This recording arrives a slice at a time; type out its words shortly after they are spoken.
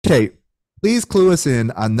Okay, please clue us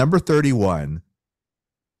in on number 31.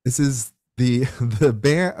 This is the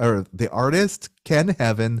band or the artist Ken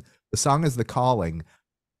Heaven. The song is "The Calling."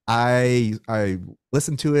 I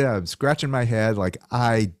listened to it. I'm scratching my head like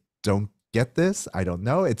I don't get this. I don't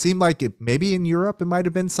know. It seemed like it maybe in Europe it might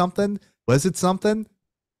have been something. Was it something?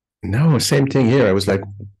 No, same thing here. I was like,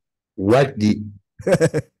 what the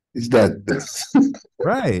is that?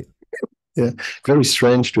 Right. Yeah, very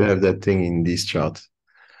strange to have that thing in this chart.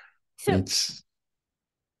 So, It's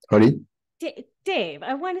Holly. Dave,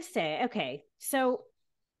 I want to say, okay, so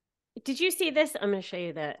did you see this? I'm going to show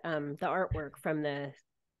you the artwork from the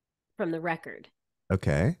record.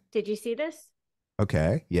 Okay. Did you see this?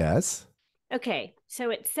 Okay. Yes. Okay, so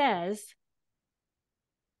it says,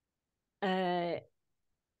 hang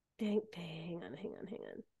on,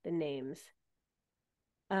 the names.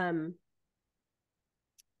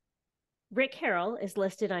 Rick Harrell is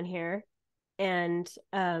listed on here, and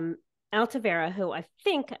Al Tavera, who I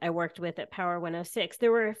think I worked with at Power 106.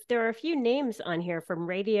 There are a few names on here from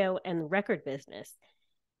radio and record business.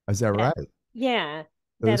 Is that right? Yeah,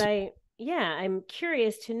 Those, I'm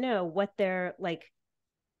curious to know what they're like.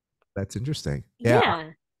 that's interesting. Yeah.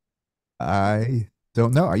 I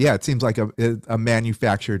don't know. Yeah, it seems like a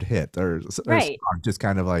manufactured hit or Right. just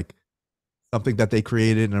kind of like something that they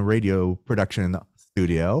created in a radio production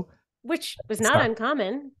studio. Which was not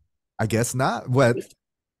uncommon. I guess not. What?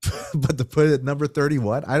 But to put it at number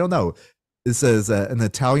 31, I don't know. This is an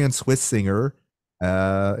Italian Swiss singer.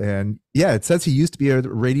 And yeah, it says he used to be a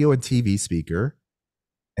radio and TV speaker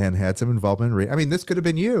and had some involvement in radio. I mean, this could have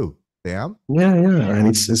been you, Sam. Yeah, and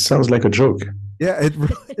it sounds like a joke. Yeah, it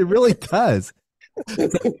really does.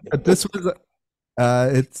 But this was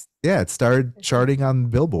it started charting on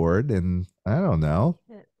Billboard, and I don't know.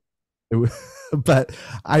 But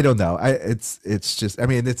I don't know. It's just, I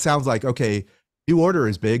mean, it sounds like, okay, New Order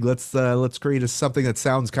is big. Let's create something that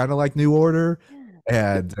sounds kind of like New Order.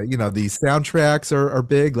 And these soundtracks are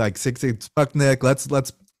big, like Six Sputnik.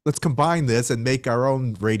 Let's combine this and make our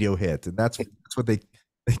own radio hit. And that's what they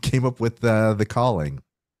came up with, The Calling.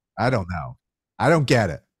 I don't know. I don't get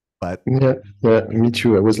it. But yeah, me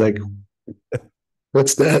too. I was like,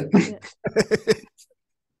 what's that?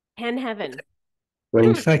 Ken Heaven. Well,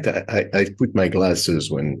 in fact, I put my glasses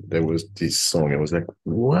when there was this song. I was like,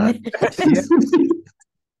 what?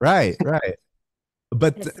 Right.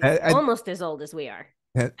 But almost as old as we are.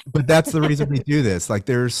 But that's the reason we do this. Like,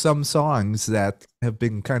 there's some songs that have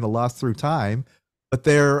been kind of lost through time, but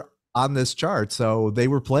they're on this chart. So they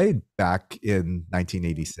were played back in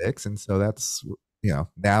 1986. And so that's,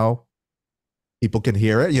 now people can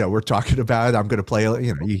hear it. We're talking about it. I'm going to play,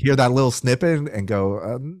 you hear that little snippet and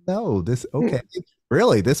go, no, okay.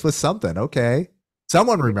 Really? This was something. Okay.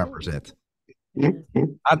 Someone remembers it.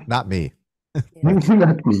 Not me.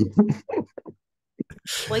 Not me.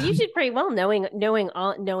 Well, you did pretty well knowing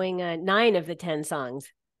 9 of the 10 songs.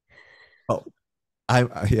 Oh,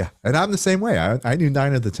 and I'm the same way. I knew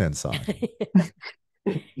 9 of the 10 songs.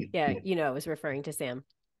 Yeah, I was referring to Sam.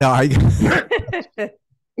 No,